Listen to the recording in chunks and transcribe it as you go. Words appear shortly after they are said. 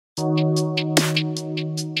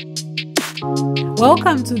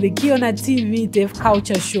Welcome to the Kiona TV Deaf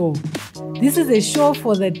Culture Show. This is a show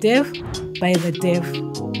for the deaf by the deaf.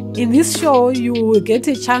 In this show, you will get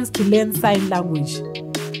a chance to learn sign language.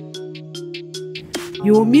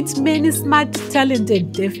 You will meet many smart,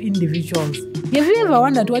 talented deaf individuals. Have you ever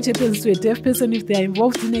wondered what happens to a deaf person if they are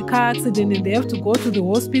involved in a car accident and they have to go to the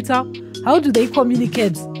hospital? How do they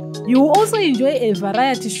communicate? You will also enjoy a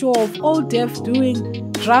variety show of all deaf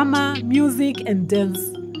doing drama, music, and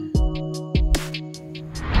dance.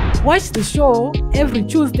 Watch the show every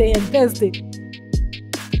Tuesday and Thursday.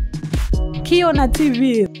 Kiona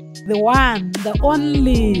TV, the one, the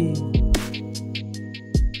only.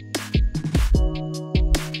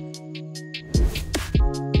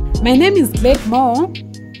 My name is Glad Moore.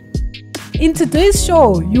 In today's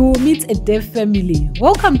show, you will meet a deaf family.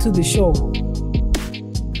 Welcome to the show.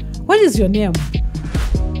 What is your name?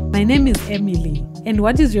 My name is Emily. And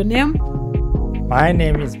what is your name? My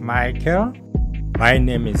name is Michael. My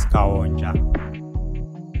name is Kaonja.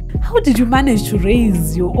 How did you manage to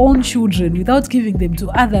raise your own children without giving them to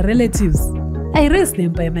other relatives? I raised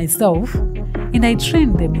them by myself and I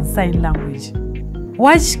trained them in sign language.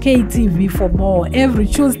 Watch KTV for more every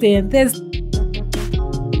Tuesday and Thursday.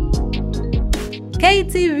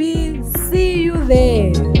 KTV, see you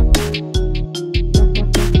there.